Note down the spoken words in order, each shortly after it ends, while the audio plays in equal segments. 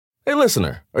Hey,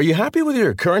 listener, are you happy with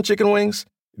your current chicken wings?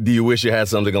 Do you wish you had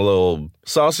something a little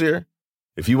saucier?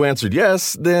 If you answered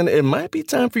yes, then it might be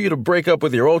time for you to break up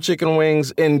with your old chicken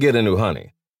wings and get a new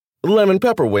honey. Lemon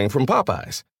pepper wing from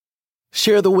Popeyes.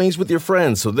 Share the wings with your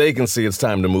friends so they can see it's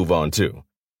time to move on too.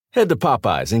 Head to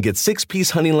Popeyes and get 6-piece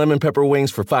honey lemon pepper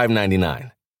wings for $5.99.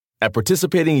 At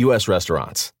participating U.S.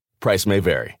 restaurants. Price may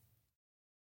vary.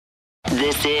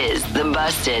 This is the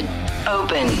Busted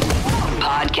Open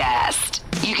Podcast.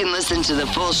 You can listen to the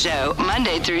full show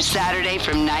Monday through Saturday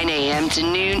from 9 a.m. to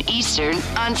noon Eastern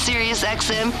on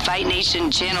SiriusXM Fight Nation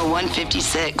Channel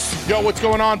 156. Yo, what's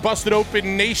going on, Busted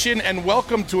Open Nation, and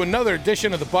welcome to another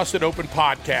edition of the Busted Open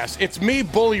Podcast. It's me,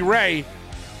 Bully Ray,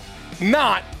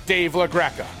 not Dave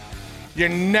LaGreca. You're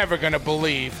never going to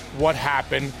believe what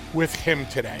happened with him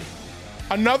today.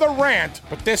 Another rant,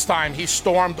 but this time he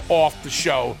stormed off the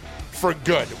show for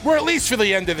good. We're at least for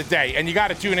the end of the day, and you got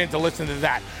to tune in to listen to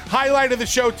that. Highlight of the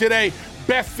show today,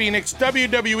 Beth Phoenix,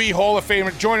 WWE Hall of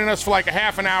Famer, joining us for like a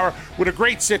half an hour with a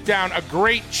great sit-down, a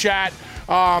great chat,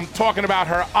 talking about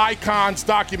her Icons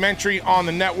documentary on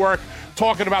the network,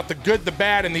 talking about the good, the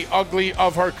bad, and the ugly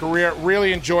of her career.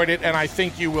 Really enjoyed it, and I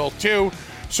think you will too.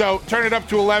 So turn it up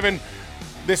to 11.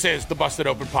 This is the Busted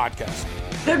Open Podcast.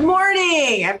 Good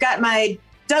morning. I've got my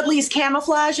Dudley's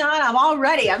camouflage on. I'm all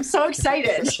ready. I'm so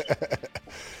excited.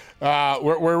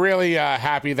 We're really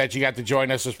happy that you got to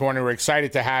join us this morning. We're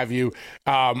excited to have you.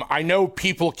 I know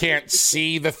people can't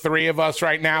see the three of us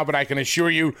right now, but I can assure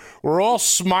you we're all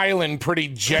smiling pretty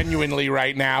genuinely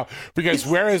right now because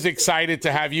we're as excited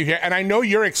to have you here. And I know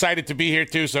you're excited to be here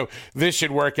too, so this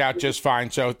should work out just fine.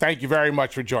 So thank you very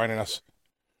much for joining us.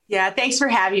 Yeah, thanks for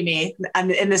having me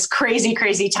in this crazy,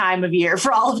 crazy time of year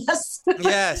for all of us.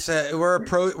 Yes, we're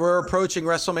approaching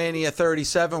WrestleMania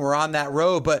 37. We're on that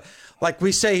road, but like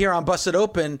we say here on Busted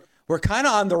Open, we're kind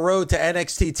of on the road to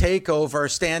NXT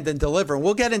TakeOver, Stand and Deliver. And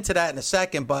we'll get into that in a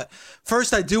second, but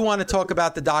first I do want to talk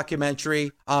about the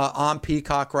documentary on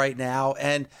Peacock right now.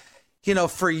 And, you know,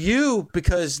 for you,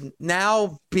 because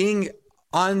now being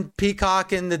on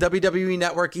Peacock and the WWE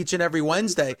Network each and every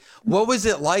Wednesday, what was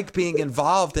it like being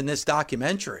involved in this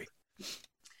documentary?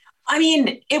 I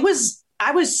mean,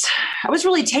 I was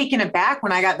really taken aback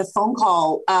when I got the phone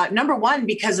call. Number one,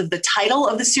 because of the title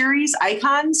of the series,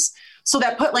 Icons. So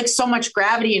that put like so much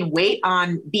gravity and weight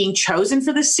on being chosen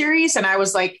for this series. And I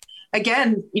was like,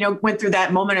 again, you know, went through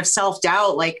that moment of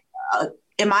self-doubt, like,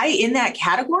 am I in that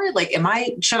category? Like,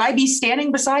 should I be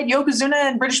standing beside Yokozuna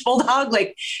and British Bulldog?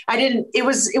 Like, it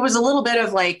was a little bit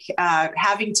of like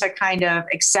having to kind of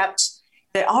accept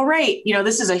that, all right, you know,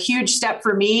 this is a huge step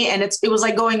for me. And it was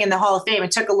like going in the Hall of Fame.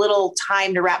 It took a little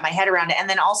time to wrap my head around it. And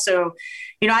then also,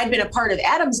 you know, I'd been a part of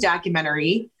Adam's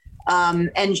documentary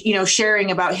and, you know, sharing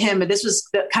about him, but this was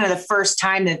kind of the first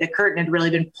time that the curtain had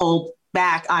really been pulled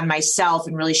back on myself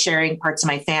and really sharing parts of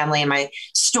my family and my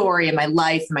story and my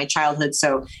life and my childhood.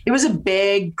 So it was a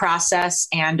big process,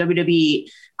 and WWE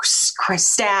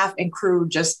staff and crew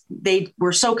they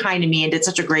were so kind to me and did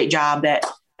such a great job that,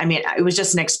 I mean, it was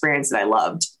just an experience that I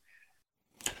loved.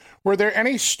 Were there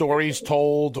any stories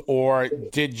told, or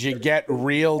did you get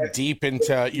real deep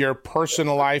into your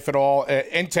personal life at all,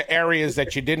 into areas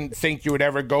that you didn't think you would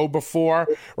ever go before,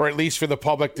 or at least for the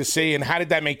public to see? And how did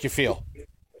that make you feel?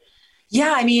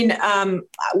 Yeah, I mean,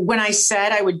 when I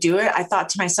said I would do it, I thought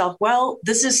to myself, well,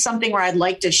 this is something where I'd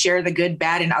like to share the good,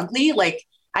 bad, and ugly. Like,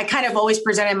 I kind of always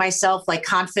presented myself like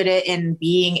confident in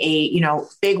being a, you know,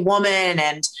 big woman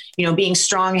and, you know, being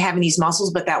strong and having these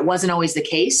muscles, but that wasn't always the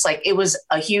case. Like, it was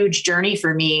a huge journey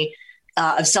for me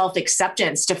of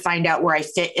self-acceptance to find out where I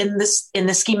fit in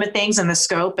the scheme of things and the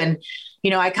scope. And,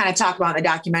 you know, I kind of talk about in the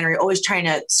documentary, always trying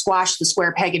to squash the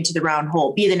square peg into the round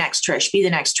hole, be the next Trish, be the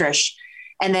next Trish.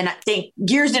 And then I think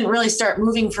gears didn't really start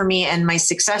moving for me, and my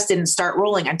success didn't start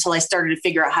rolling until I started to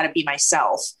figure out how to be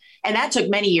myself. And that took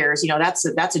many years. You know,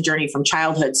 that's a journey from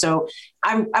childhood. So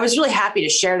I was really happy to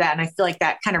share that. And I feel like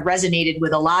that kind of resonated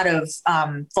with a lot of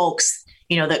folks,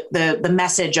 you know, the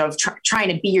message of trying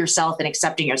to be yourself and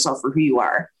accepting yourself for who you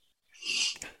are.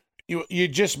 You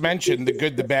just mentioned the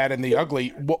good, the bad, and the ugly.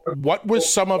 What was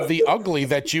some of the ugly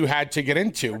that you had to get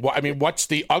into? I mean, what's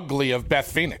the ugly of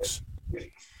Beth Phoenix?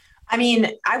 I mean,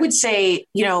 I would say,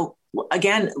 you know,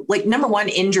 again, like number one,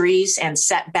 injuries and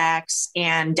setbacks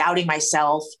and doubting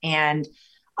myself and,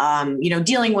 you know,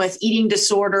 dealing with eating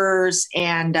disorders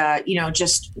and, you know,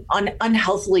 just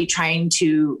unhealthily trying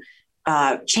to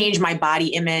change my body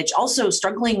image. Also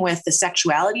struggling with the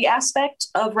sexuality aspect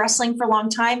of wrestling for a long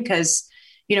time. Because,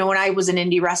 you know, when I was an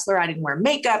indie wrestler, I didn't wear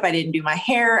makeup. I didn't do my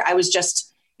hair. I was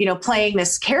just, you know, playing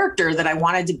this character that I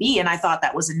wanted to be. And I thought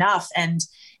that was enough. And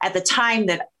at the time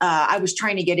that I was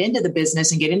trying to get into the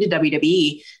business and get into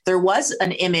WWE, there was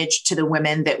an image to the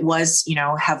women that was,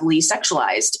 heavily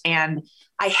sexualized. And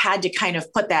I had to kind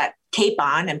of put that cape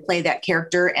on and play that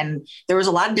character. And there was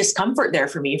a lot of discomfort there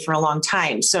for me for a long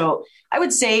time. So I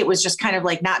would say it was just kind of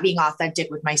like not being authentic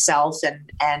with myself.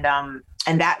 And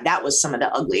that was some of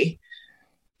the ugly.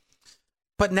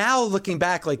 But now looking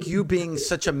back, like you being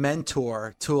such a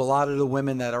mentor to a lot of the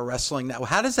women that are wrestling now,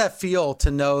 how does that feel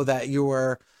to know that you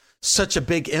were such a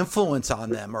big influence on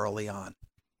them early on?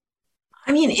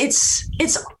 I mean, it's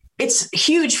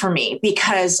huge for me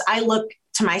because I look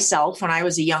to myself when I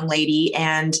was a young lady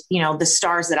and, the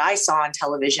stars that I saw on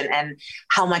television and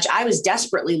how much I was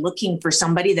desperately looking for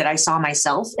somebody that I saw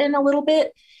myself in a little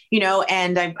bit.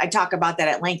 And I talk about that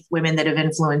at length, women that have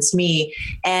influenced me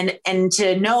and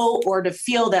to know or to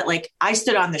feel that like I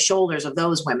stood on the shoulders of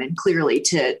those women clearly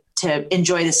to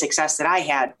enjoy the success that I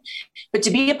had, but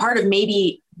to be a part of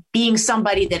maybe being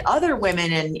somebody that other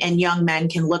women and young men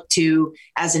can look to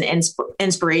as an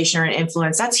inspiration or an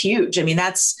influence. That's huge. I mean,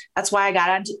 that's why I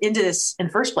got into this in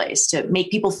the first place, to make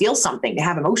people feel something, to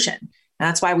have emotion. And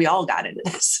that's why we all got into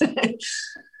this.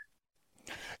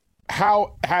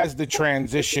 How has the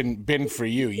transition been for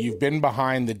you? You've been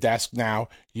behind the desk now.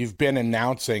 You've been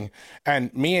announcing.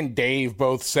 And me and Dave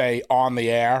both say on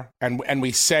the air, and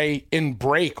we say in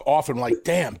break often, like,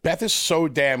 damn, Beth is so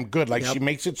damn good. Like, She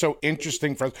makes it so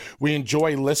interesting for us. We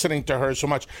enjoy listening to her so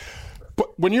much.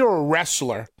 But when you're a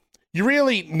wrestler, you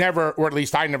really never, or at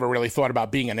least I never really thought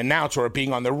about being an announcer or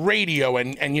being on the radio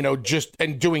and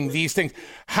doing these things.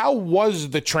 How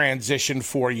was the transition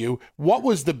for you? What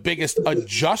was the biggest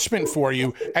adjustment for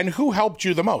you? And who helped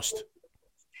you the most?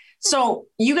 So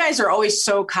you guys are always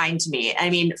so kind to me. I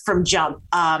mean, from jump,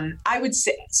 I would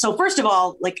say, so first of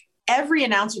all, like every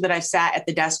announcer that I've sat at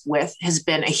the desk with has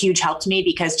been a huge help to me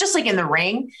because just like in the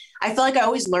ring, I feel like I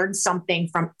always learn something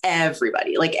from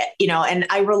everybody, and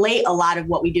I relate a lot of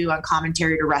what we do on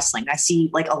commentary to wrestling. I see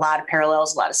like a lot of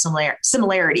parallels, a lot of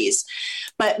similarities.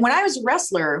 But when I was a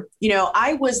wrestler,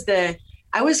 I was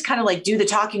kind of like do the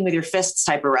talking with your fists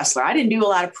type of wrestler. I didn't do a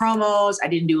lot of promos. I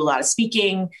didn't do a lot of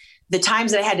speaking. The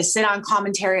times that I had to sit on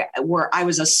commentary where I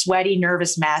was a sweaty,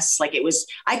 nervous mess.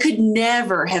 I could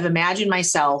never have imagined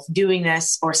myself doing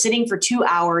this or sitting for 2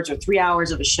 hours or 3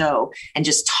 hours of a show and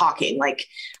just talking. Like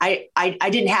I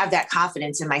didn't have that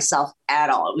confidence in myself at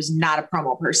all. I was not a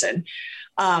promo person.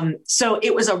 So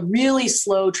it was a really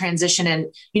slow transition. And,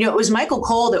 it was Michael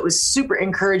Cole that was super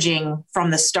encouraging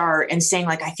from the start and saying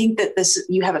like, I think that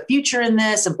you have a future in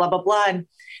this and blah, blah, blah. And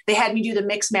they had me do the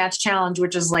mixed match challenge,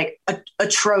 which is like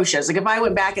atrocious. Like if I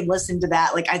went back and listened to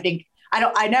that, like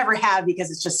I never have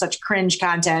because it's just such cringe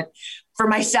content for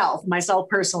myself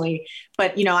personally.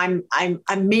 But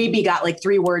I maybe got like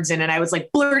 3 words in and I was like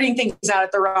blurting things out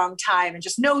at the wrong time and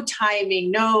just no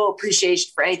timing, no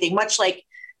appreciation for anything, much like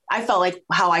I felt like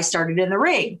how I started in the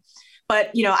ring. But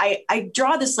I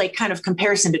draw this like kind of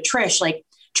comparison to Trish. Like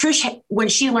Trish, when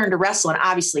she learned to wrestle, and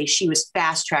obviously she was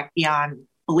fast tracked beyond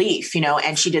belief,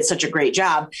 and she did such a great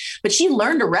job, but she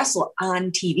learned to wrestle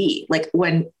on TV. Like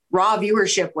when Raw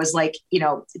viewership was like,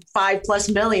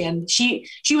 5+ million, she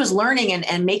was learning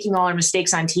and making all her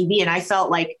mistakes on TV. And I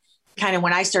felt like kind of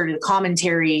when I started the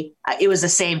commentary, it was the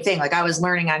same thing. Like I was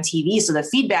learning on TV. So the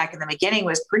feedback in the beginning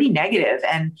was pretty negative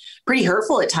and pretty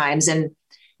hurtful at times. And,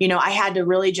 I had to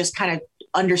really just kind of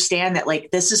understand that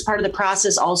like this is part of the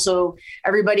process. Also,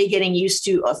 everybody getting used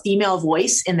to a female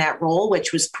voice in that role,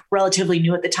 which was relatively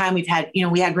new at the time. We had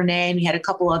Renee and we had a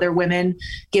couple other women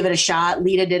give it a shot.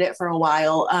 Lita did it for a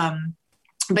while.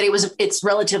 But it's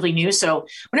relatively new. So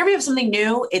whenever you have something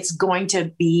new, it's going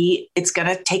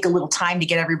to take a little time to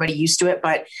get everybody used to it.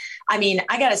 But I mean,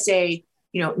 I got to say,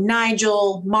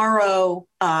 Nigel, Mauro,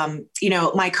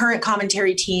 my current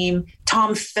commentary team,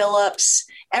 Tom Phillips,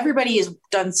 everybody has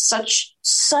done such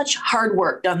hard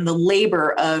work, done the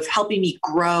labor of helping me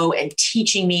grow and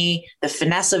teaching me the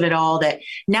finesse of it all, that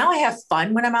now I have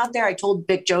fun when I'm out there. I told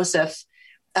Vic Joseph,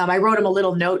 I wrote him a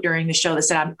little note during the show that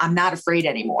said, I'm not afraid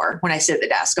anymore when I sit at the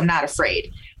desk. I'm not afraid.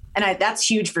 And that's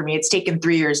huge for me. It's taken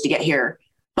 3 years to get here,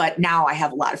 but now I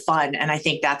have a lot of fun. And I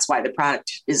think that's why the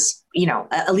product is,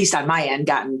 at least on my end,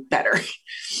 gotten better.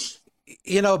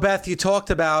 Beth, you talked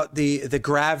about the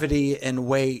gravity and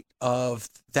weight of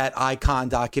that Icon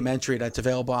documentary that's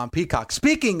available on Peacock.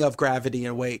 Speaking of gravity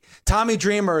and weight, Tommy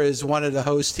Dreamer is one of the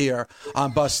hosts here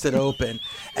on Busted Open.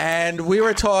 And we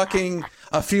were talking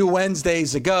a few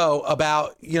Wednesdays ago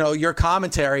about, your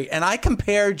commentary. And I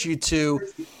compared you to,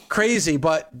 crazy,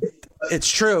 but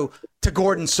it's true, to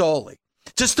Gordon Solie.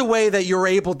 just the way that you're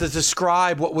able to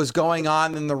describe what was going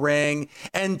on in the ring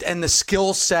and the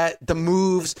skill set, the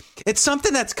moves. It's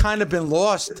something that's kind of been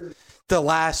lost the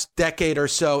last decade or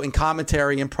so in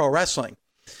commentary in pro wrestling.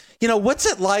 You know, what's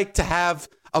it like to have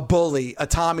a Bully, a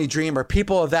Tommy Dreamer,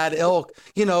 people of that ilk,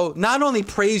 you know, not only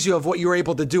praise you of what you were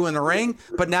able to do in the ring,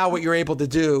 but now what you're able to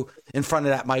do in front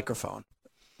of that microphone?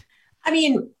 I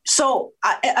mean, so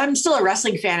I'm still a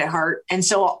wrestling fan at heart. And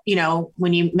so, you know,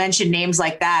 when you mention names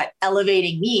like that,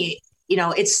 elevating me, you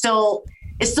know, it still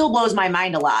blows my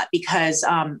mind a lot because,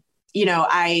 you know,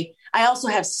 I also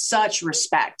have such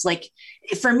respect. Like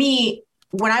for me,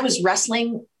 when I was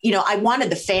wrestling, you know, I wanted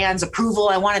the fans' approval.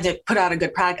 I wanted to put out a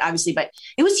good product, obviously, but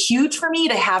it was huge for me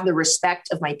to have the respect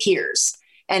of my peers.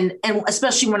 And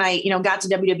especially when I, you know, got to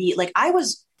WWE, like I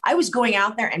was going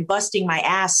out there and busting my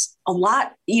ass a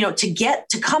lot, you know,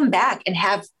 to come back and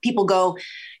have people go,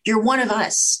 you're one of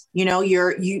us, you know,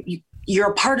 you're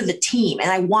a part of the team. And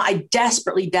I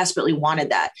desperately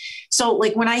wanted that. So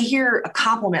like when I hear a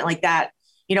compliment like that,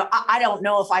 you know, I don't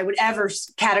know if I would ever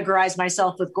categorize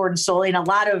myself with Gordon Solie. And a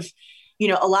lot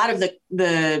of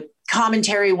the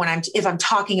commentary if I'm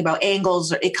talking about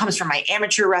angles, it comes from my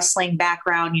amateur wrestling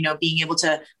background, you know, being able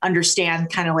to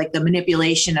understand kind of like the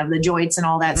manipulation of the joints and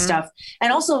all that stuff.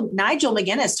 And also Nigel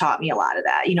McGuinness taught me a lot of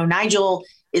that. You know, Nigel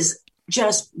is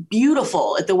just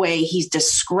beautiful at the way he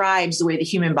describes the way the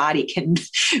human body can,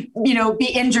 you know, be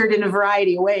injured in a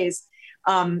variety of ways.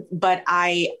 But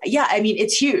I mean,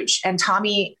 it's huge. And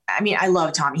Tommy, I mean, I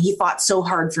love Tommy. He fought so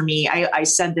hard for me. I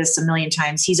said this a million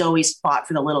times. He's always fought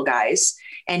for the little guys,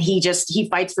 and he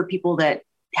fights for people that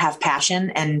have passion.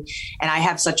 And I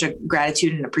have such a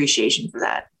gratitude and appreciation for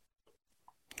that.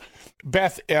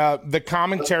 Beth, the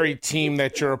commentary team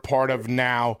that you're a part of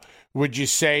now, would you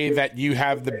say that you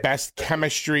have the best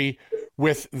chemistry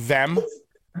with them?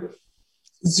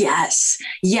 Yes.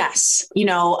 You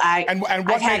know, and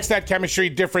what makes that chemistry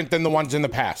different than the ones in the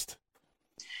past?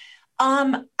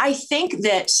 I think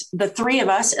that the three of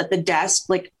us at the desk,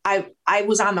 like I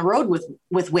was on the road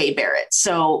with Wade Barrett.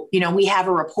 So, you know, we have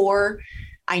a rapport.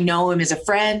 I know him as a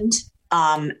friend.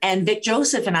 And Vic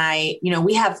Joseph and I, you know,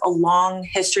 we have a long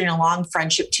history and a long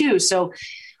friendship too. So,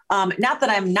 not that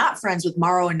I'm not friends with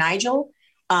Mauro and Nigel,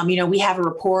 you know, we have a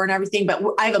rapport and everything, but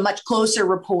I have a much closer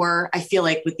rapport, I feel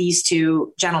like, with these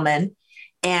two gentlemen.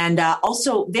 And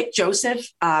also Vic Joseph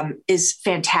is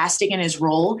fantastic in his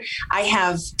role. I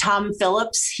have Tom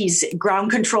Phillips. He's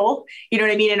ground control, you know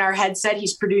what I mean? In our headset,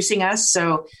 he's producing us.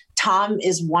 So Tom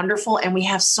is wonderful. And we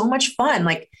have so much fun.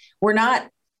 Like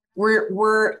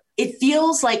it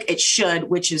feels like it should,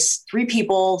 which is three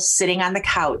people sitting on the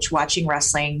couch watching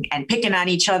wrestling and picking on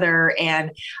each other.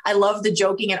 And I love the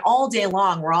joking, and all day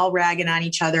long, we're all ragging on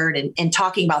each other and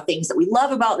talking about things that we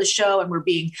love about the show. And we're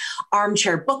being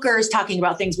armchair bookers, talking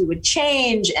about things we would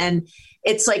change. And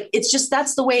it's like, it's just,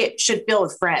 that's the way it should feel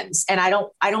with friends. And I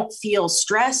don't feel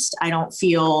stressed. I don't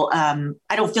feel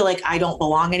like I don't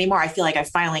belong anymore. I feel like I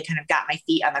finally kind of got my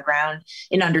feet on the ground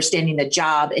in understanding the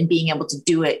job and being able to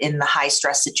do it in the high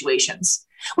stress situations,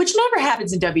 which never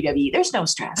happens in WWE. There's no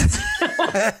stress.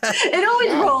 It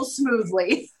always rolls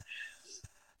smoothly.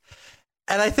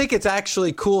 And I think it's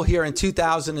actually cool here in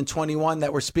 2021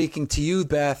 that we're speaking to you,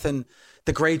 Beth, and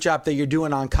the great job that you're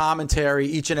doing on commentary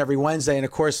each and every Wednesday. And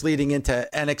of course, leading into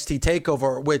NXT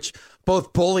TakeOver, which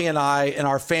both Bully and I and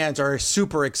our fans are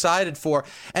super excited for.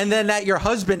 And then that your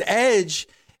husband Edge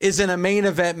is in a main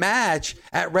event match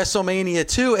at WrestleMania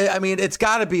 2. I mean, it's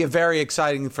got to be very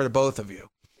exciting for the both of you.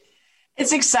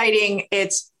 It's exciting.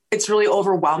 It's really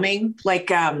overwhelming.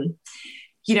 Like,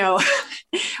 you know,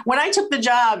 when I took the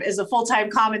job as a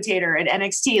full-time commentator at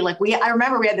NXT, like I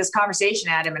remember we had this conversation,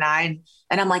 Adam and I,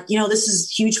 and I'm like, you know, this is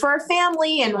huge for our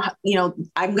family. And, you know,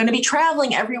 I'm going to be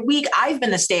traveling every week. I've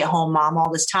been the stay-at-home mom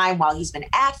all this time while he's been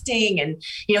acting. And,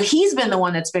 you know, he's been the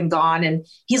one that's been gone. And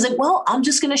he's like, well, I'm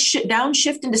just going to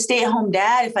downshift into stay-at-home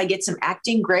dad. If I get some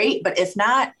acting, great. But if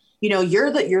not, you know,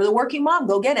 you're the working mom,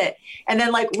 go get it. And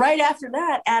then like right after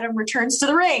that, Adam returns to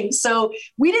the ring. So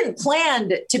we didn't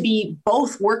plan to be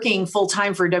both working full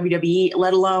time for WWE,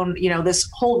 let alone, you know, this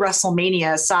whole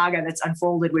WrestleMania saga that's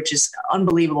unfolded, which is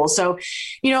unbelievable. So,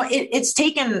 you know, it's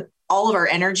taken all of our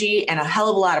energy and a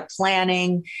hell of a lot of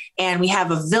planning. And we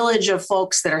have a village of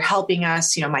folks that are helping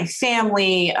us, you know, my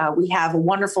family, we have a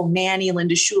wonderful nanny,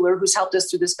 Linda Schuler, who's helped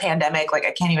us through this pandemic. Like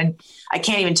I can't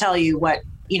even tell you what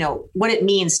it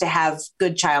means to have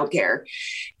good childcare.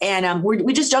 And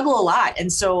we just juggle a lot.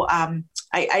 And so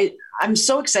I I'm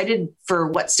so excited for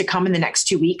what's to come in the next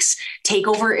 2 weeks.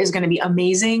 TakeOver is going to be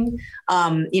amazing.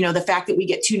 The fact that we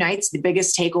get 2 nights, the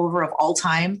biggest takeover of all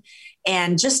time,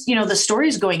 and just, the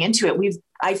stories going into it.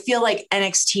 I feel like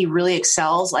NXT really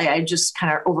excels. I just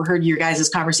kind of overheard your guys'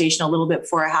 conversation a little bit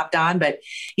before I hopped on, but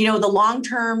the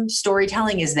long-term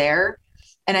storytelling is there.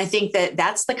 And I think that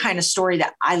that's the kind of story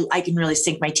that I can really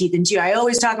sink my teeth into. I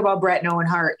always talk about Bret and Owen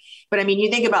Hart, but I mean, you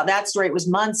think about that story, it was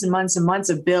months and months and months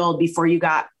of build before you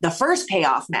got the first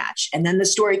payoff match. And then the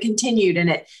story continued.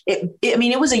 And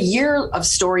it was a year of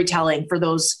storytelling for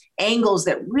those angles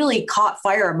that really caught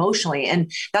fire emotionally.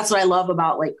 And that's what I love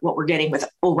about like what we're getting with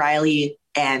O'Reilly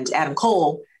and Adam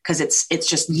Cole, because it's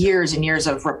just years and years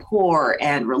of rapport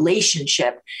and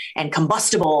relationship and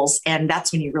combustibles. And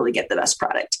that's when you really get the best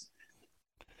product.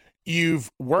 You've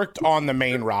worked on the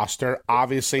main roster,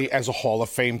 obviously, as a Hall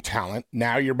of Fame talent.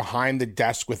 Now you're behind the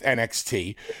desk with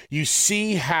NXT. You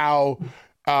see how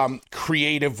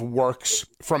creative works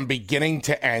from beginning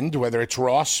to end, whether it's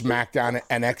Raw, SmackDown,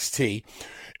 NXT.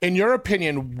 In your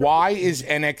opinion, why is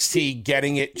NXT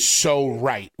getting it so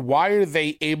right? Why are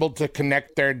they able to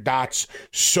connect their dots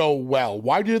so well?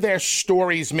 Why do their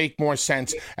stories make more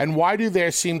sense? And why do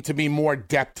there seem to be more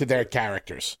depth to their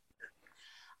characters?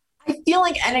 I feel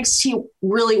like NXT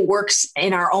really works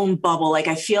in our own bubble. Like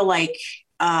I feel like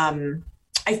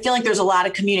there's a lot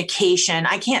of communication.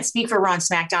 I can't speak for Raw and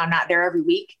SmackDown. I'm not there every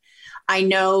week. I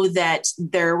know that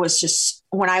there was just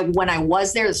when I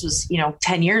was there, this was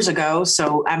 10 years ago.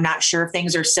 So I'm not sure if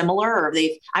things are similar or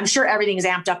I'm sure everything's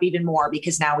amped up even more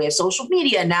because now we have social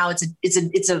media. Now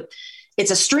it's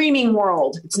a streaming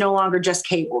world. It's no longer just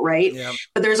cable, right? Yeah.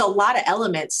 But there's a lot of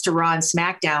elements to Raw and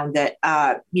SmackDown that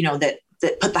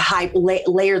that put the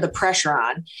layer the pressure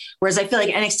on. Whereas I feel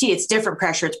like NXT, it's different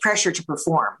pressure. It's pressure to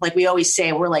perform. Like we always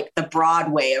say, we're like the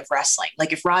Broadway of wrestling.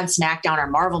 Like if Raw and SmackDown are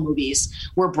Marvel movies,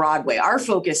 we're Broadway. Our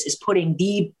focus is putting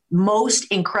the most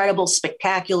incredible,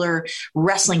 spectacular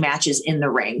wrestling matches in the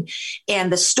ring.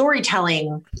 And the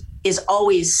storytelling is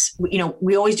always,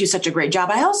 we always do such a great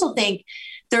job. I also think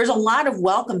there's a lot of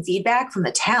welcome feedback from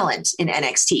the talent in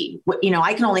NXT.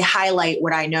 I can only highlight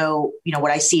what I know, what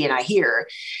I see and I hear.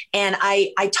 And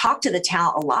I talk to the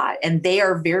talent a lot, and they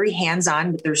are very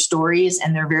hands-on with their stories,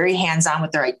 and they're very hands-on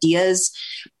with their ideas.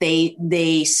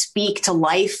 They speak to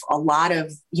life a lot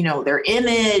of, their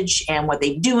image and what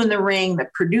they do in the ring. The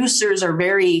producers are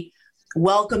very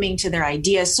welcoming to their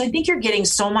ideas. So I think you're getting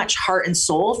so much heart and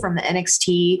soul from the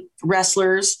NXT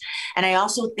wrestlers. And I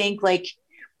also think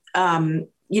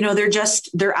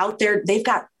they're out there. They've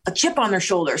got a chip on their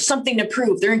shoulder, something to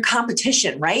prove. They're in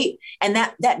competition, right? And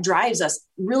that drives us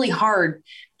really hard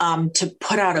to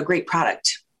put out a great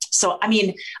product. So, I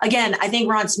mean, again, I think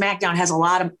Raw and SmackDown has a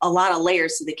lot of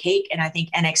layers to the cake. And I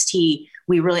think NXT,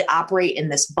 we really operate in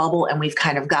this bubble, and we've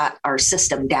kind of got our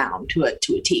system down to a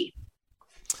T.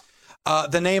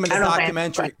 The name of the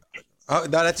documentary. Oh,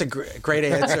 no, that's a great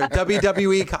answer.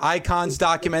 WWE Icons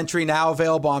documentary now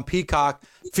available on Peacock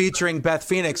featuring Beth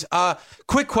Phoenix.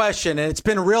 Quick question, and it's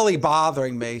been really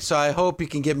bothering me, so I hope you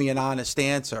can give me an honest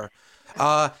answer.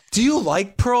 Do you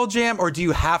like Pearl Jam, or do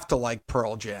you have to like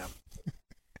Pearl Jam?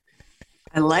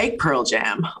 I like Pearl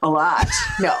Jam a lot.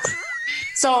 No.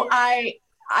 So I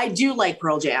do like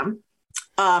Pearl Jam.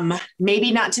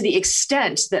 Maybe not to the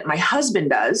extent that my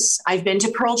husband does. I've been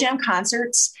to Pearl Jam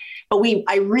concerts. But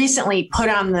I recently put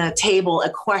on the table a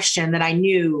question that I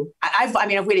knew. I've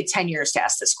waited 10 years to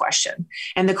ask this question.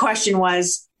 And the question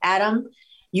was, Adam,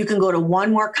 you can go to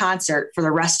one more concert for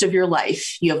the rest of your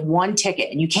life. You have one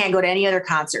ticket and you can't go to any other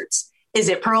concerts. Is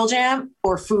it Pearl Jam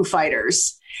or Foo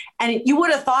Fighters? And you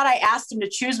would have thought I asked him to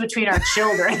choose between our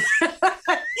children.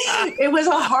 It was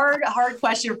a hard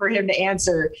question for him to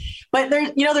answer. But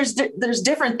there's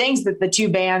different things that the two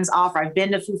bands offer. I've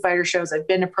been to Foo Fighter shows. I've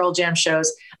been to Pearl Jam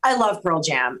shows. I love Pearl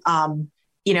Jam. To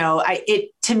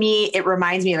me, it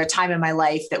reminds me of a time in my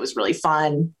life that was really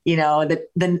fun. To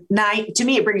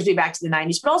me, it brings me back to the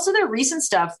 90s, but also their recent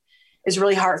stuff is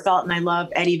really heartfelt. And I love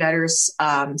Eddie Vedder's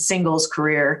singles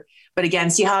career. But again,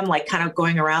 see how I'm like kind of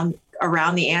going around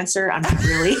the answer? I'm not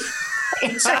really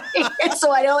answering it,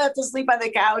 so I don't have to sleep on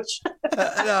the couch.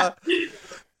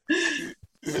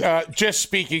 Just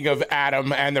speaking of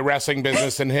Adam and the wrestling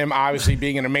business and him obviously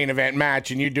being in a main event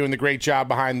match and you doing the great job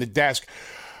behind the desk,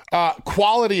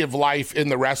 quality of life in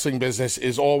the wrestling business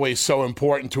is always so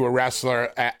important to a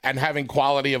wrestler, and having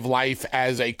quality of life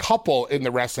as a couple in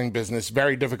the wrestling business,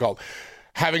 very difficult.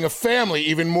 Having a family,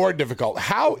 even more difficult.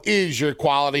 How is your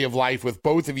quality of life with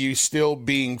both of you still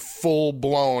being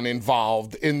full-blown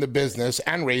involved in the business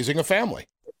and raising a family?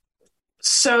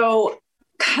 So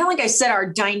kind of like I said, our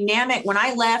dynamic, when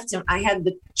I left and I had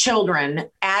the children,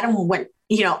 Adam went,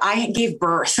 I gave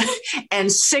birth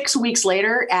and 6 weeks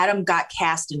later, Adam got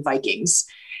cast in Vikings.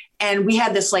 And we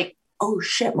had this like, oh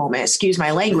shit moment, excuse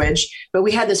my language. But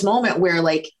we had this moment where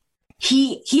like,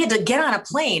 he had to get on a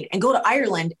plane and go to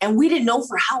Ireland, and we didn't know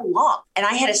for how long. And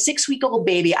I had a 6-week-old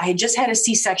baby. I had just had a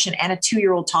C-section and a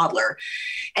 2-year-old toddler.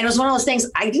 And it was one of those things,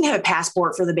 I didn't have a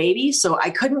passport for the baby, so I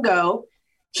couldn't go.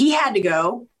 He had to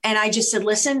go. And I just said,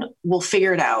 listen, we'll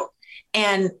figure it out.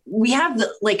 And we have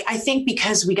I think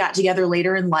because we got together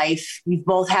later in life, we've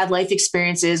both had life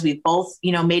experiences. We've both,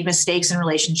 made mistakes in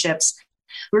relationships.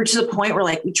 We're to the point where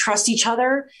like, we trust each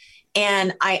other,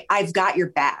 and I've got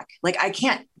your back. Like,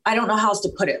 I don't know how else to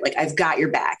put it. Like, I've got your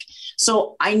back.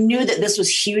 So I knew that this was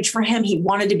huge for him. He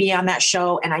wanted to be on that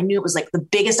show. And I knew it was like the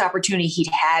biggest opportunity he'd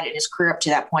had in his career up to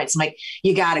that point. So I'm like,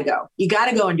 you got to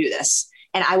go and do this.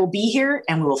 And I will be here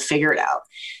and we will figure it out.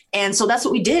 And so that's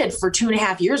what we did for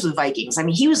 2.5 years with Vikings. I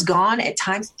mean, he was gone at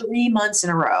times 3 months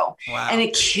in a row. Wow. And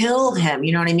it killed him.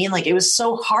 You know what I mean? Like, it was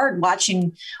so hard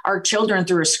watching our children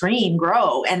through a screen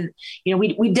grow. And,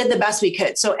 we did the best we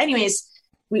could. So anyways,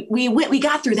 we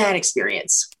got through that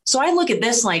experience. So I look at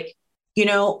this like,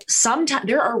 sometimes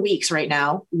there are weeks right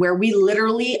now where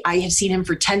I have seen him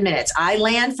for 10 minutes. I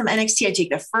land from NXT. I take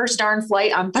the first darn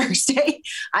flight on Thursday.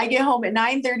 I get home at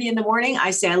 9:30 in the morning.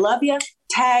 I say, I love you.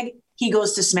 Tag. He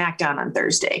goes to SmackDown on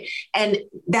Thursday. And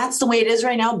that's the way it is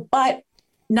right now, but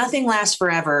nothing lasts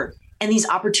forever. And these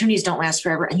opportunities don't last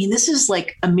forever. I mean, this is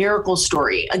like a miracle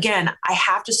story. Again, I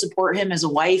have to support him as a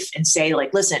wife and say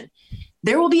like, listen,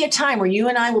 there will be a time where you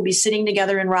and I will be sitting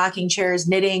together in rocking chairs,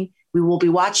 knitting. We will be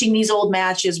watching these old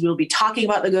matches. We will be talking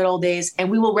about the good old days,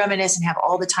 and we will reminisce and have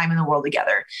all the time in the world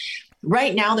together.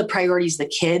 Right now, the priority is the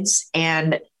kids.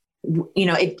 And,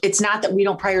 it's not that we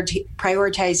don't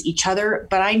prioritize each other,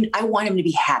 but I want him to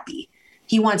be happy.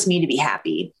 He wants me to be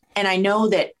happy. And I know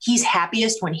that he's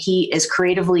happiest when he is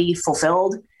creatively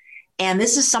fulfilled. And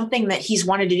this is something that he's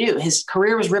wanted to do. His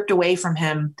career was ripped away from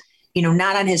him,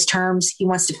 not on his terms. He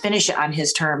wants to finish it on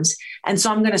his terms. And so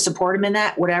I'm going to support him in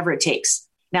that, whatever it takes.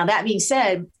 Now, that being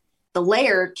said, the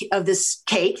layer of this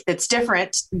cake that's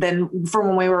different than from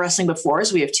when we were wrestling before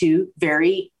is we have 2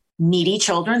 very needy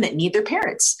children that need their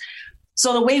parents.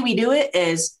 So the way we do it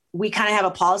is we kind of have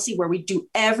a policy where we do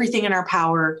everything in our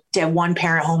power to have one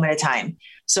parent home at a time.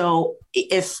 So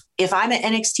if I'm at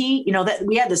NXT, that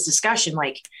we had this discussion,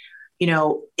 like,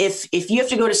 if you have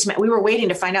to go to we were waiting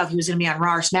to find out if he was going to be on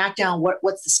Raw or SmackDown,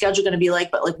 what's the schedule going to be like?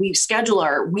 But like, we schedule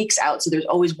our weeks out. So there's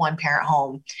always one parent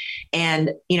home.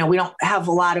 And, we don't have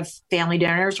a lot of family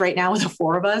dinners right now with the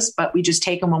 4 of us, but we just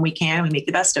take them when we can. We make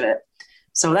the best of it.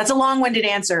 So that's a long-winded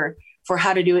answer for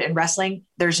how to do it in wrestling.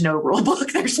 There's no rule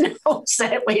book. There's no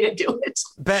set way to do it.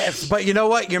 But you know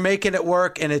what? You're making it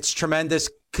work, and it's tremendous.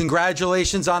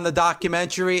 Congratulations on the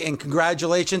documentary, and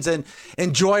congratulations, and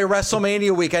enjoy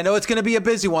WrestleMania week. I know it's going to be a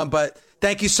busy one, but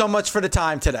thank you so much for the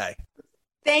time today.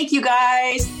 Thank you,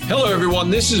 guys. Hello,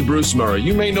 everyone. This is Bruce Murray.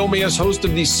 You may know me as host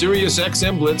of the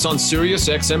SiriusXM Blitz on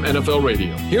SiriusXM NFL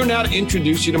Radio. Here now to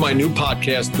introduce you to my new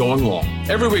podcast, Going Long.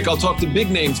 Every week, I'll talk to big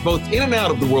names both in and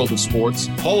out of the world of sports,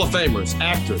 Hall of Famers,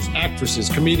 actors, actresses,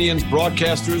 comedians,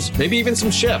 broadcasters, maybe even some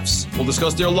chefs. We'll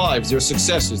discuss their lives, their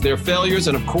successes, their failures,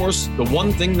 and of course, the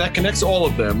one thing that connects all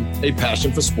of them, a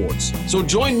passion for sports. So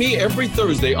join me every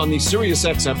Thursday on the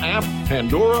SiriusXM app,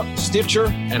 Pandora, Stitcher,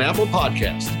 and Apple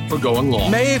Podcast for Going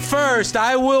Long. May 1st,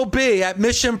 I will be at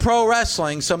Mission Pro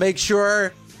Wrestling, so make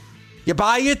sure you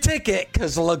buy your ticket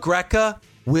because LaGreca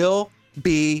will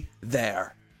be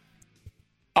there.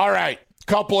 All right,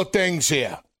 couple of things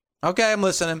here. Okay, I'm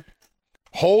listening.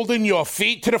 Holding your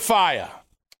feet to the fire.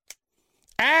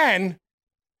 And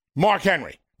Mark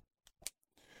Henry.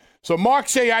 So Mark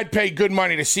say I'd pay good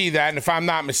money to see that, and if I'm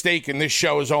not mistaken, this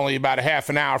show is only about a half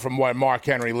an hour from where Mark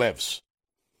Henry lives.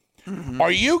 Mm-hmm. Are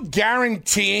you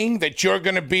guaranteeing that you're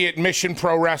going to be at Mission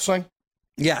Pro Wrestling?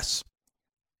 Yes.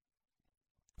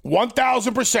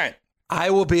 1,000%. I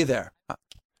will be there.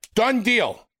 Done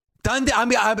deal. Done.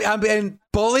 I'm in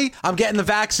Bully. I'm getting the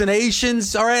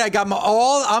vaccinations. All right. I got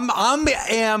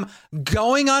I'm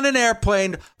going on an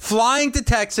airplane, flying to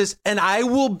Texas, and I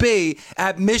will be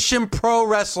at Mission Pro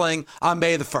Wrestling on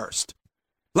May the 1st.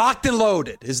 Locked and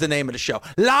Loaded is the name of the show.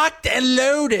 Locked and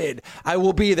Loaded. I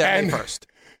will be there May 1st.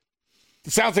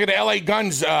 It sounds like an LA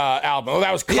Guns album. Oh,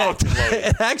 that was close. Yeah,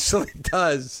 it actually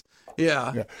does.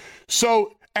 Yeah.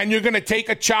 So, and you're going to take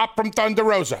a chop from Thunder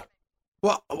Rosa.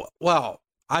 Well,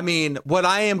 I mean, what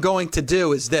I am going to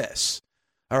do is this.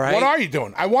 All right. What are you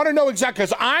doing? I want to know exactly,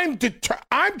 because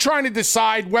I'm trying to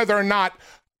decide whether or not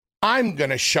I'm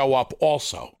going to show up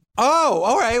also. Oh,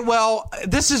 all right. Well,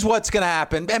 this is what's going to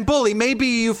happen. And Bully, maybe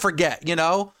you forget,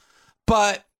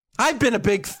 but I've been a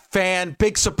big fan,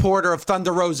 big supporter of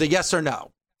Thunder Rosa. Yes or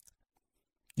no?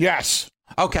 Yes.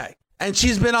 Okay. And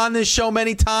she's been on this show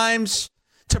many times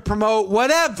to promote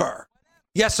whatever.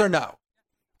 Yes or no?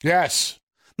 Yes.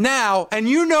 Now, and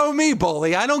you know me,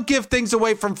 Bully, I don't give things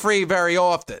away from free very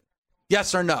often.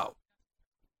 Yes or no?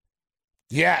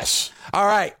 Yes. All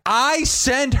right. I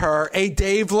send her a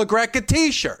Dave LaGreca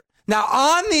t-shirt. Now,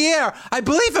 on the air, I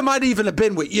believe it might even have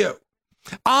been with you.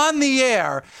 On the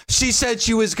air, she said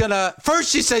she was going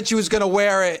to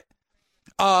wear it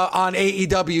on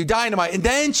AEW Dynamite. And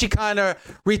then she kind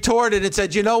of retorted and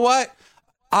said, you know what?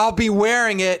 I'll be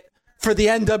wearing it for the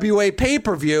NWA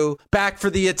pay-per-view Back for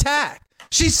the Attack.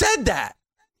 She said that.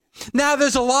 Now,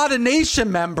 there's a lot of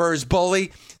Nation members,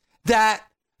 Bully, that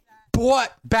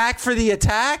bought Back for the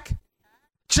Attack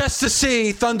just to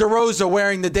see Thunder Rosa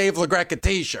wearing the Dave LaGreca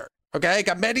t-shirt. Okay, I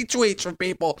got many tweets from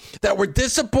people that were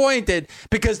disappointed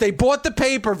because they bought the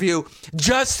pay-per-view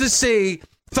just to see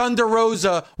Thunder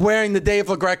Rosa wearing the Dave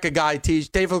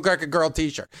LaGreca girl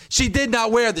t-shirt. She did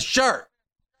not wear the shirt.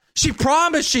 She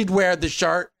promised she'd wear the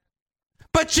shirt,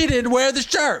 but she didn't wear the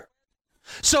shirt.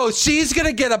 So she's going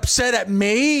to get upset at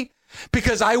me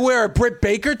because I wear a Britt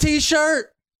Baker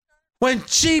t-shirt when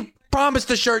she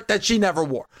promised a shirt that she never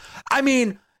wore. I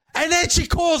mean, and then she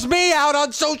calls me out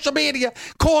on social media,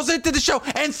 calls into the show,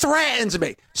 and threatens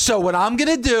me. So what I'm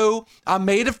going to do on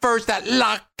May the 1st at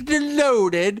Locked and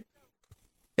Loaded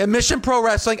at Mission Pro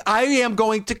Wrestling, I am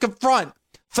going to confront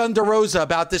Thunder Rosa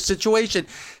about this situation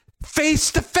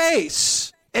face to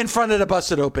face in front of the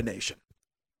Busted Open Nation.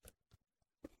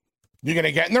 You're going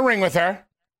to get in the ring with her.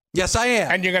 Yes, I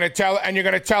am. And you're going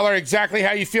to tell her exactly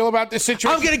how you feel about this situation.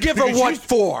 I'm going to give her what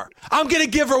for. I'm going to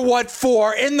give her what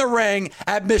for in the ring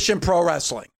at Mission Pro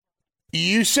Wrestling.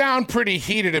 You sound pretty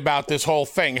heated about this whole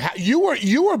thing. You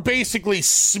were basically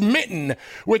smitten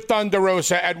with Thunder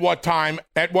Rosa at one time,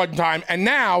 and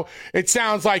now it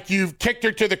sounds like you've kicked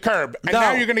her to the curb. And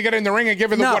now you're going to get in the ring and give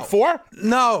her the what for?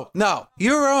 No,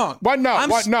 you're wrong. What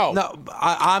no? No,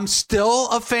 I'm still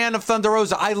a fan of Thunder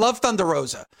Rosa. I love Thunder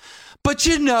Rosa. But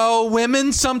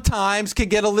women sometimes can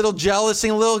get a little jealous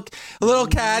and a little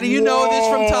catty. You know this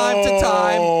from time to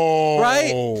time,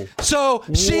 right? So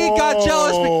she got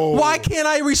jealous. Why can't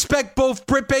I respect both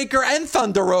Britt Baker and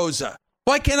Thunder Rosa?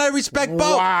 Why can't I respect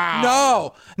both?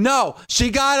 Wow. No.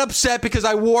 She got upset because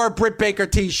I wore a Britt Baker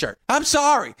t-shirt. I'm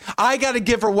sorry. I got to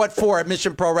give her what for at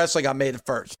Mission Pro Wrestling on May the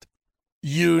 1st.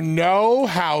 You know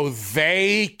how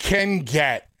they can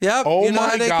get. Yep. Oh,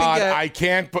 my God. I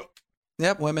can't.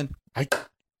 Yep, women.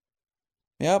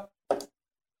 Yep.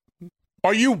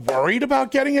 Are you worried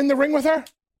about getting in the ring with her?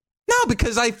 No,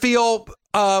 because I feel,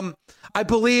 I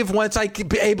believe once I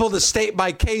be able to state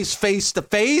my case face to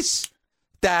face,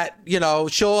 that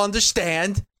she'll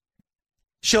understand.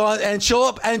 She'll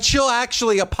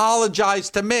actually apologize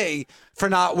to me for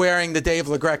not wearing the Dave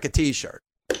LaGreca t-shirt.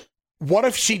 What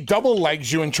if she double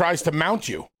legs you and tries to mount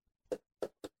you?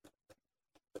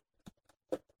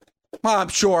 Well, I'm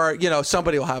sure,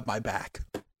 somebody will have my back.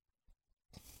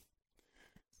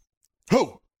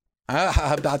 Who?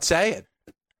 I'm not saying.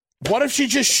 What if she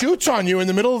just shoots on you in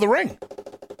the middle of the ring?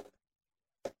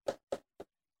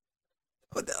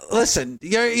 Listen,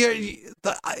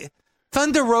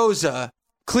 Thunder Rosa,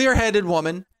 clear-headed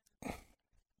woman.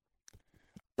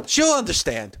 She'll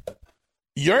understand.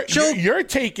 You're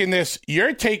taking this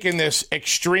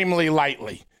extremely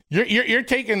lightly. You're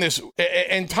taking this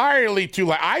entirely too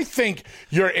light. I think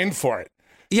you're in for it.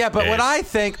 Yeah, but what I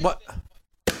think, what?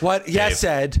 Yes,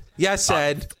 Ed. Yes,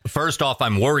 Ed. First off,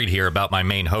 I'm worried here about my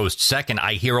main host. Second,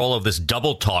 I hear all of this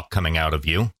double talk coming out of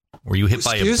you. Were you hit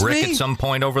by a brick at some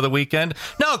point over the weekend?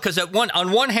 No, because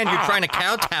on one hand, you're trying to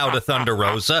kowtow to Thunder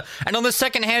Rosa, and on the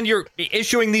second hand, you're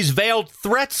issuing these veiled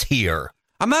threats here.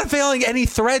 I'm not veiling any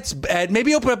threats, Ed.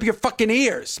 Maybe open up your fucking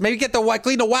ears. Maybe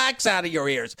clean the wax out of your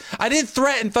ears. I didn't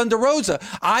threaten Thunder Rosa.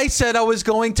 I said I was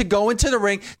going to go into the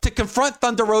ring to confront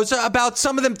Thunder Rosa about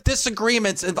some of the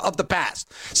disagreements of the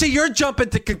past. See, you're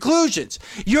jumping to conclusions.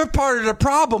 You're part of the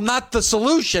problem, not the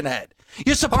solution, Ed.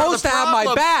 You're supposed to have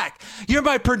my back. You're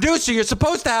my producer. You're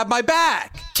supposed to have my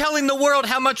back. Telling the world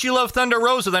how much you love Thunder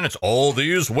Rosa, then it's all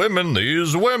these women.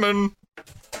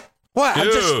 What?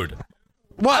 Dude.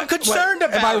 I'm concerned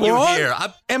about you here.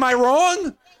 Am I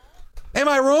wrong? Am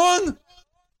I wrong?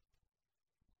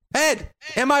 Ed,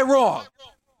 am I wrong?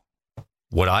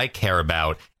 What I care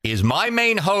about is my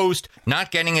main host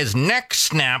not getting his neck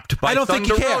snapped by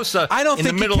Thunder Rosa in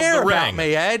the middle of the ring. I don't think you care about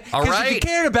me, Ed. All right? If you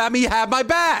cared about me, you have my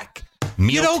back.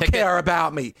 You don't care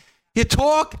about me. You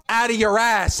talk out of your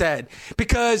ass, Ed,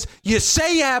 because you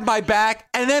say you have my back,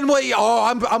 and then I'm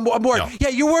worried. No. Yeah,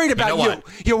 you're worried about you.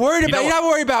 You're worried about. You're not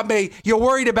worried about me. You're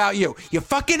worried about you. You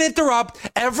fucking interrupt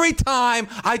every time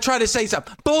I try to say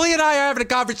something. Bully and I are having a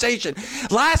conversation.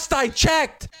 Last I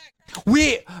checked,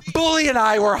 Bully and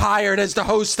I were hired as the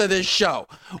host of this show.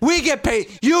 We get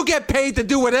paid. You get paid to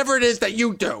do whatever it is that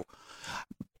you do.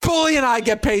 Bully and I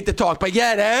get paid to talk, but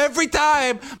yet every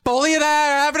time Bully and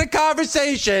I are having a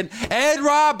conversation, Ed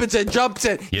Robinson jumps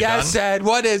in. Yes, done? Ed,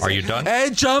 what is it? Are you done?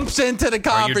 Ed jumps into the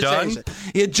conversation.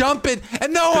 You jump in.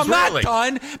 And no, I'm not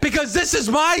done because this is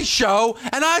my show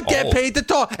and I get paid to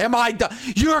talk. Am I done?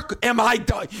 Am I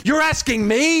done? You're asking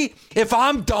me if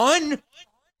I'm done?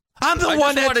 I'm the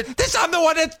one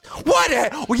that. What,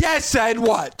 Ed? Yes, Ed,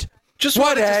 what? Just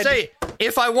wanted to say,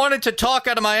 if I wanted to talk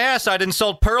out of my ass, I'd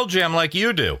insult Pearl Jam like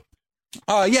you do.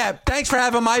 Oh, yeah. Thanks for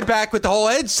having my back with the whole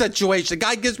Ed situation. The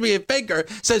guy gives me a finger,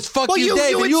 says, fuck you,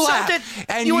 Dave, and you laugh.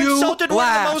 And you insulted one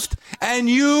of the most... And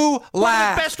you laughed. One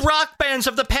of the best rock bands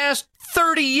of the past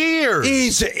 30 years.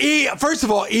 Easy. First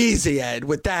of all, easy, Ed,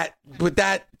 with that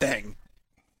thing.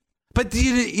 But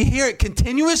you hear it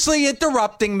continuously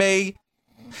interrupting me,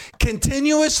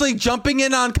 continuously jumping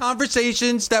in on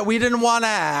conversations that we didn't want to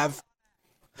have.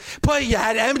 But you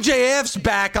had MJF's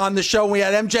back on the show. We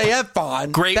had MJF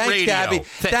on. Great thanks, radio. Gabby.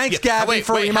 Thanks, Gabby,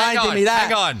 for reminding me that.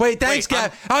 Hang on. Wait, thanks,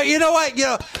 Gabby. Oh, you know what?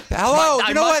 Hello.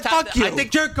 You know what? Fuck you. I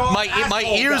think my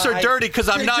ears are dirty because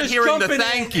I'm not hearing the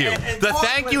thank you. The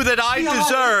thank you that I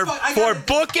deserve for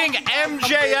booking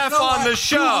MJF on the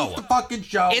show.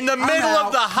 In the middle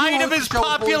of the height of his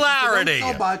popularity.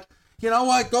 You know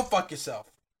what? Go fuck yourself.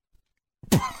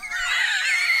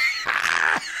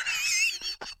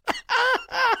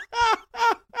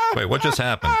 Wait, what just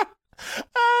happened?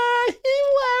 He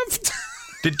left.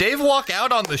 Did Dave walk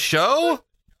out on the show?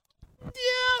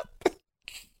 Yeah.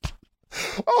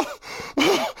 Oh,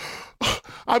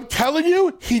 I'm telling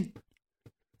you, he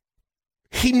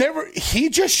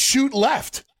just shoot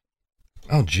left.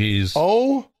 Oh, jeez.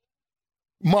 Oh,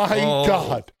 my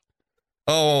God.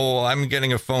 Oh, I'm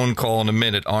getting a phone call in a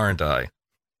minute, aren't I?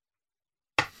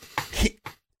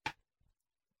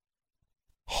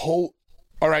 All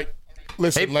right.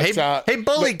 Listen, hey,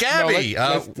 Bully, Gabby.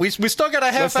 We still got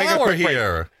a half hour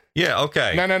here. Break. Yeah,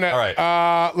 okay. No. All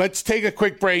right. Let's take a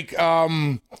quick break.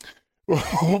 We'll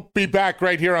be back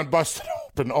right here on Busted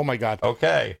Open. Oh, my God.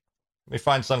 Okay. Let me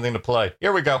find something to play.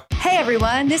 Here we go. Hey,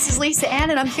 everyone. This is Lisa Ann,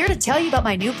 and I'm here to tell you about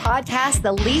my new podcast,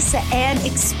 The Lisa Ann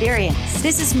Experience.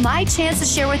 This is my chance to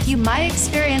share with you my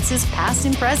experiences, past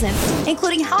and present,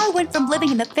 including how I went from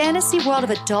living in the fantasy world of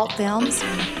adult films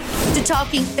to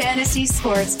talking fantasy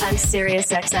sports on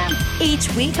SiriusXM. Each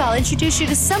week, I'll introduce you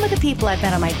to some of the people I've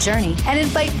met on my journey and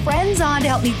invite friends on to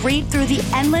help me read through the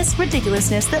endless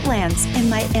ridiculousness that lands in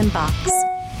my inbox.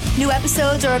 New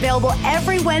episodes are available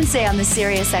every Wednesday on the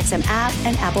SiriusXM app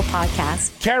and Apple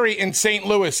Podcasts. Kerry in St.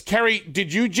 Louis. Kerry,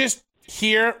 did you just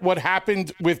hear what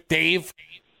happened with Dave?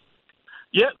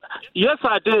 Yes,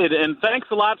 I did, and thanks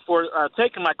a lot for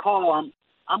taking my call.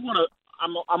 I'm on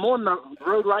the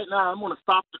road right now. I'm going to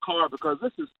stop the car because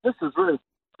this is really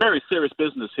very serious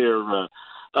business here.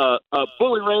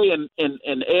 Bully Ray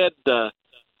and Ed, I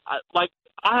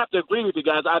have to agree with you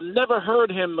guys. I've never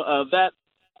heard him that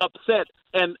upset,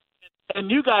 and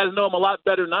you guys know him a lot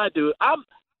better than I do.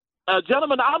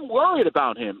 Gentlemen, I'm worried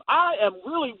about him. I am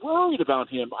really worried about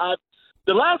him.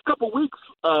 The last couple of weeks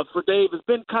for Dave has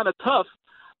been kind of tough.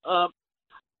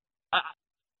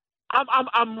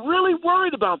 I'm really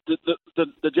worried about the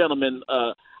gentleman.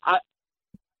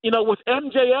 With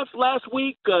MJF last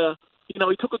week,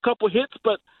 he took a couple hits,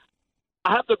 but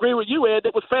I have to agree with you, Ed.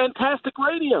 It was fantastic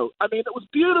radio. I mean, it was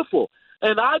beautiful,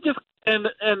 and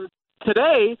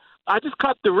today I just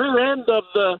caught the rear end of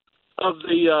the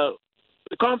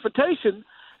confrontation,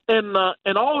 and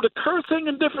all the cursing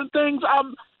and different things.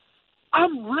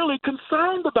 I'm really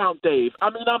concerned about Dave. I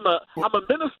mean, I'm a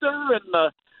minister,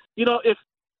 and if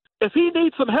he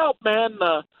needs some help, man,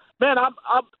 I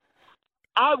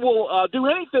will do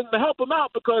anything to help him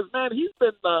out because, man, he's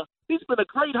been a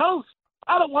great host.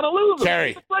 I don't want to lose him. Kerry.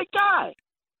 He's a great guy.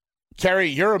 Kerry,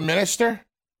 you're a minister?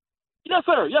 Yes,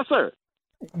 sir. Yes, sir.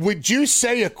 Would you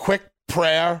say a quick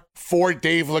prayer for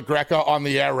Dave LaGreca on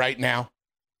the air right now?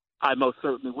 I most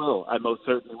certainly will.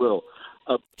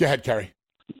 Go ahead, Kerry.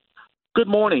 Good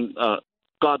morning,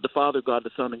 God the Father, God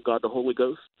the Son, and God the Holy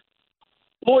Ghost.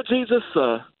 Lord Jesus,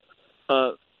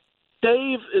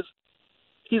 Dave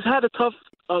he's had a tough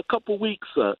couple weeks.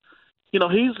 He's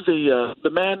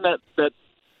the man that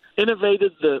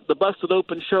innovated the Busted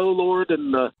Open show, Lord,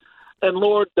 and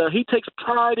Lord, he takes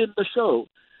pride in the show.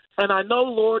 And I know,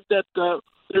 Lord, that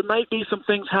there might be some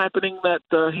things happening that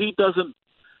he doesn't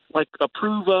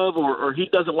approve of, or he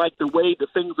doesn't like the way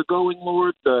that things are going,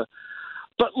 Lord.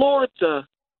 But Lord,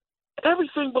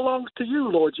 everything belongs to you,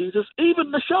 Lord Jesus,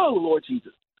 even the show, Lord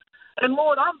Jesus. And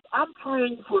Lord, I'm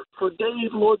praying for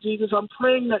Dave, Lord Jesus. I'm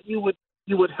praying that you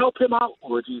would help him out,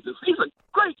 Lord Jesus. He's a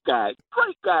great guy,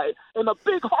 and a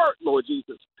big heart, Lord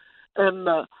Jesus. And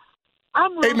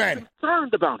I'm really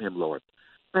concerned about him, Lord.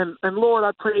 And Lord,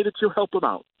 I pray that you help him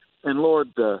out. And Lord,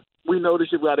 we know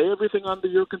that you've got everything under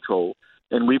your control.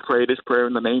 And we pray this prayer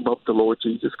in the name of the Lord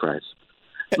Jesus Christ.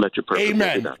 Let your prayer be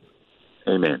done.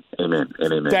 Amen. Amen.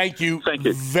 And amen. Thank you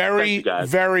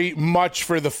very much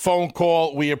for the phone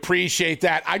call. We appreciate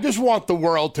that. I just want the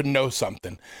world to know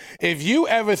something. If you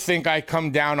ever think I come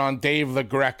down on Dave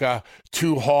LaGreca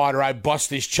too hard or I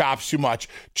bust his chops too much,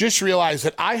 just realize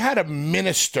that I had a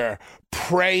minister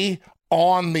pray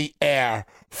on the air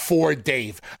for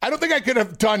Dave. I don't think I could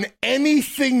have done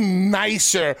anything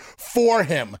nicer for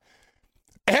him.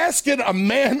 Asking a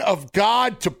man of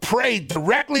God to pray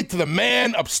directly to the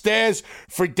man upstairs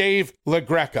for Dave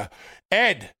LaGreca.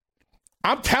 Ed,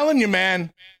 I'm telling you,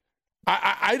 man,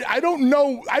 I don't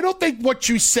know. I don't think what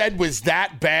you said was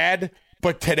that bad,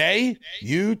 but today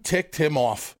you ticked him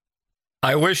off.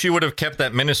 I wish you would have kept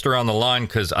that minister on the line,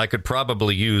 because I could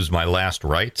probably use my last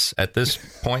rites at this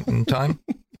point in time.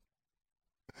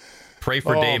 Pray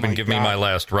for Dave and give me my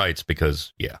last rites,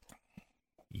 because,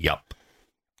 yup.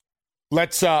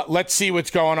 Let's see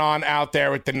what's going on out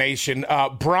there with the nation.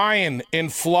 Brian in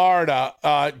Florida,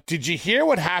 did you hear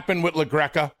what happened with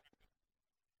LaGreca?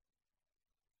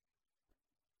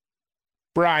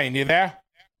 Brian, you there?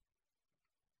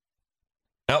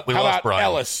 No, we How lost about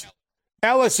Brian.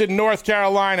 Ellis in North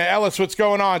Carolina. Ellis, what's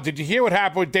going on? Did you hear what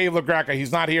happened with Dave LaGreca?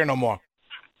 He's not here no more.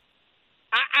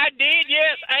 I did,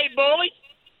 yes. Hey, Bully.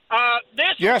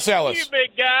 Yes, Ellis. You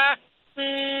big guy.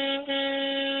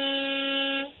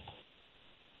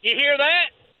 You hear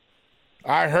that?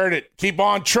 I heard it. Keep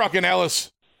on trucking,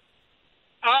 Ellis.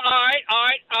 All right.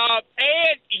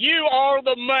 Ed, you are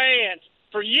the man.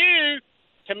 For you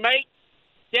to make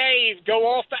Dave go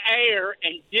off the air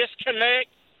and disconnect,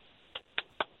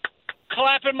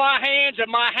 clapping my hands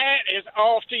and my hat is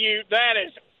off to you. That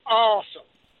is awesome.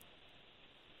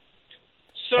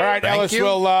 So, all right, Ellis,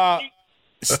 we'll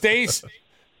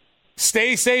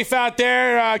stay safe out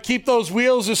there. Keep those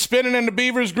wheels spinning and the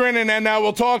beavers grinning, and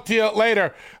we'll talk to you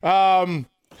later.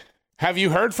 Have you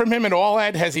heard from him at all,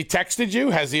 Ed? Has he texted you?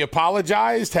 Has he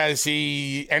apologized? Has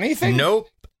he anything? Nope.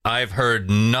 I've heard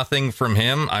nothing from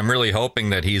him. I'm really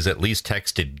hoping that he's at least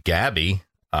texted Gabby.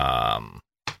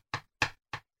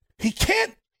 He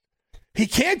can't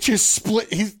just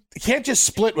split. He can't just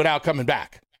split without coming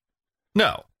back.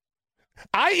 No.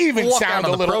 I even sound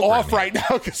a little off right now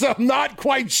because I'm not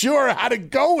quite sure how to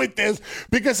go with this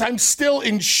because I'm still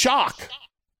in shock.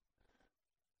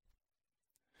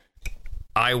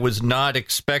 I was not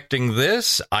expecting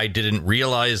this. I didn't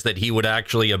realize that he would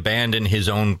actually abandon his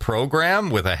own program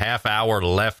with a half hour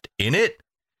left in it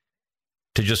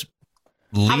to just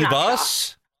leave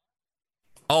us.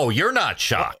 Oh, you're not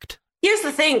shocked. Here's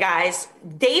the thing, guys.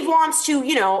 Dave wants to,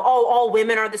 all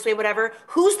women are this way, whatever.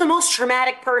 Who's the most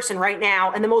traumatic person right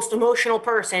now and the most emotional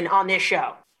person on this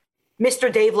show?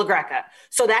 Mr. Dave LaGreca.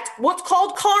 So that's what's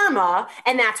called karma,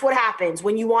 and that's what happens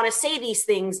when you want to say these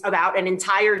things about an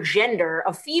entire gender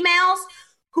of females.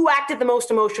 Who acted the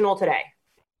most emotional today?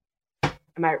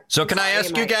 So can I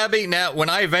ask you, Gabby, now, when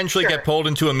I eventually get pulled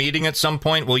into a meeting at some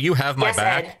point, will you have my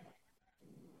back? Ed.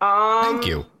 Thank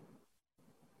you.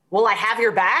 Will I have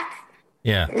your back?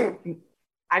 Yeah.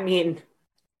 I mean.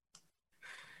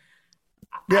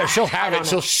 Yeah, she'll have it.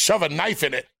 She'll shove a knife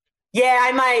in it. Yeah,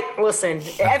 I might. Listen,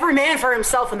 every man for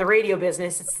himself in the radio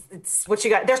business. It's what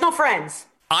you got. There's no friends.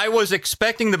 I was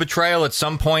expecting the betrayal at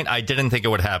some point. I didn't think it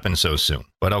would happen so soon,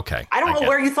 but okay. I don't know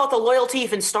where you thought the loyalty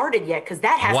even started yet, because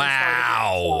that hasn't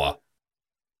started yet.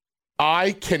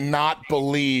 I cannot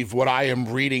believe what I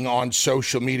am reading on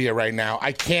social media right now.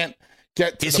 I can't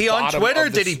get to Is the he on bottom Twitter?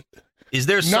 of this. Is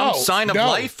there some sign of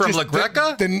life from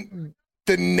LaGreca?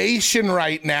 The nation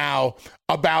right now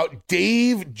about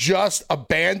Dave just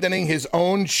abandoning his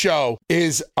own show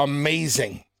is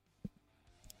amazing.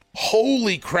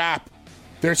 Holy crap.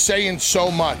 They're saying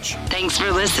so much. Thanks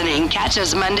for listening. Catch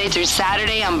us Monday through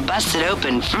Saturday on Busted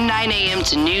Open from 9 a.m.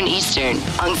 to noon Eastern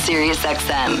on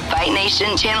SiriusXM, Fight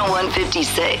Nation Channel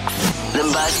 156. The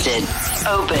Busted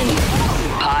Open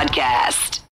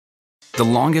Podcast. The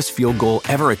longest field goal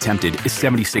ever attempted is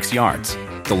 76 yards.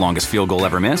 The longest field goal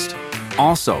ever missed?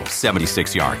 Also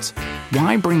 76 yards.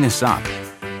 Why bring this up?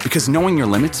 Because knowing your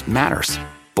limits matters,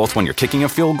 both when you're kicking a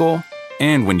field goal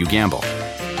and when you gamble.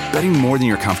 Betting more than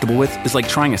you're comfortable with is like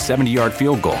trying a 70-yard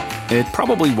field goal. It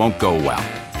probably won't go well.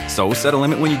 So set a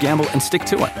limit when you gamble and stick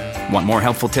to it. Want more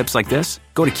helpful tips like this?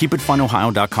 Go to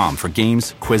keepitfunohio.com for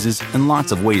games, quizzes, and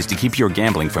lots of ways to keep your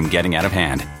gambling from getting out of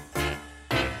hand.